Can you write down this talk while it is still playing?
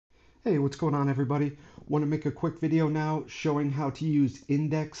Hey, what's going on, everybody? Want to make a quick video now showing how to use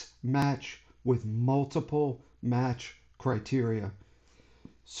index match with multiple match criteria.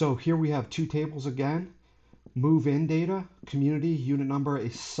 So here we have two tables again. Move in data, community, unit number, a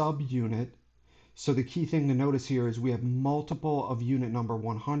subunit. So the key thing to notice here is we have multiple of unit number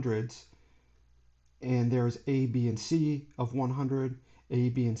 100s, and there's A, B, and C of 100, A,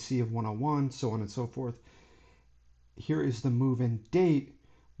 B, and C of 101, so on and so forth. Here is the move in date.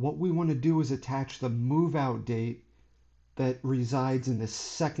 What we want to do is attach the move out date that resides in the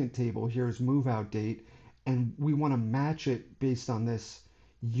second table. Here's move out date, and we want to match it based on this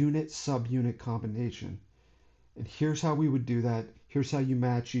unit subunit combination. And here's how we would do that. Here's how you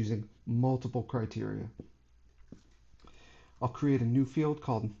match using multiple criteria. I'll create a new field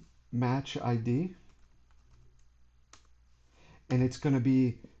called match ID, and it's going to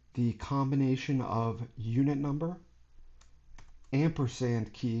be the combination of unit number,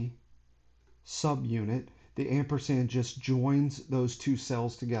 ampersand key, subunit. The ampersand just joins those two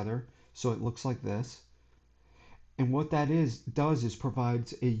cells together, so it looks like this. And what that does is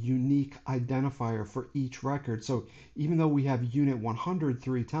provides a unique identifier for each record. So even though we have unit 100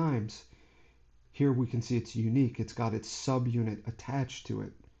 three times, here we can see it's unique. It's got its subunit attached to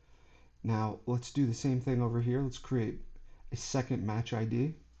it. Now let's do the same thing over here. Let's create a second match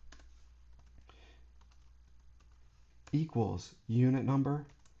ID equals unit number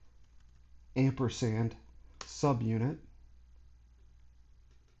ampersand subunit.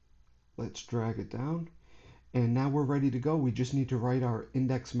 Let's drag it down. And now we're ready to go. We just need to write our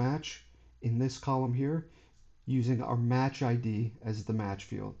index match in this column here using our match ID as the match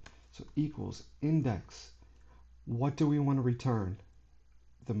field. So equals index. What do we want to return?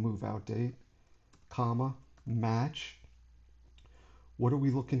 The move out date, comma, match. What are we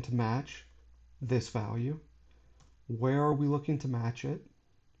looking to match? This value. Where are we looking to match it?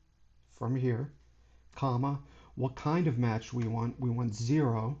 From here, comma. What kind of match we want? We want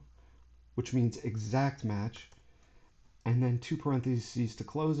 0, which means exact match, and then two parentheses to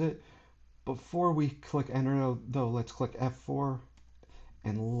close it. Before we click enter though, let's click F4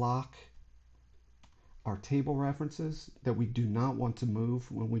 and lock our table references that we do not want to move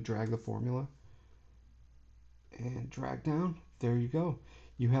when we drag the formula. And drag down. There you go.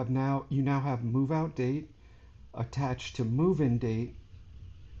 You now have move out date attached to move in date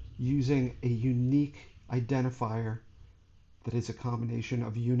using a unique identifier that is a combination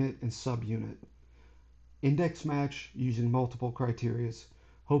of unit and subunit. Index match using multiple criterias.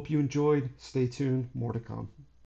 Hope you enjoyed. Stay tuned. More to come.